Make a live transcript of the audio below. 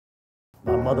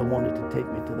mother wanted to take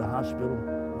me to the hospital.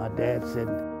 My dad said,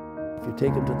 if you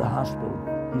take him to the hospital,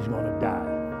 he's going to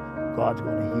die. God's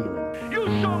going to heal him.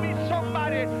 You show me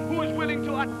somebody who is willing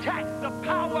to attack the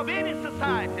power of any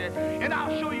society, and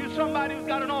I'll show you somebody who's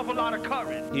got an awful lot of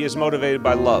courage. He is motivated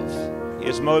by love. He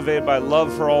is motivated by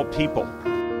love for all people.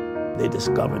 They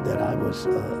discovered that I was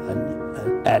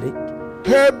an addict.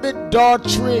 Herbert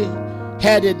Daughtry,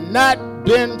 had it not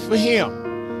been for him,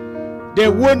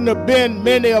 there wouldn't have been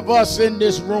many of us in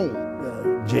this room.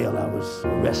 Jail, I was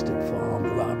arrested for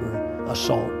armed robbery,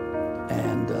 assault,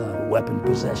 and weapon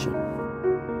possession.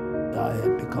 I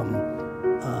had become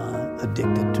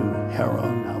addicted to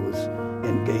heroin. I was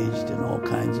engaged in all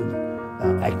kinds of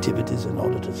activities in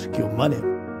order to secure money.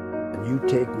 And you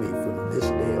take me from this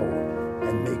day on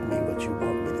and make me what you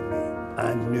want me to be.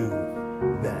 I knew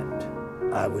that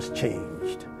I was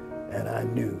changed, and I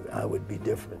knew I would be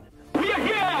different. We are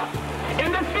here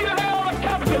in this field of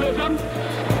capitalism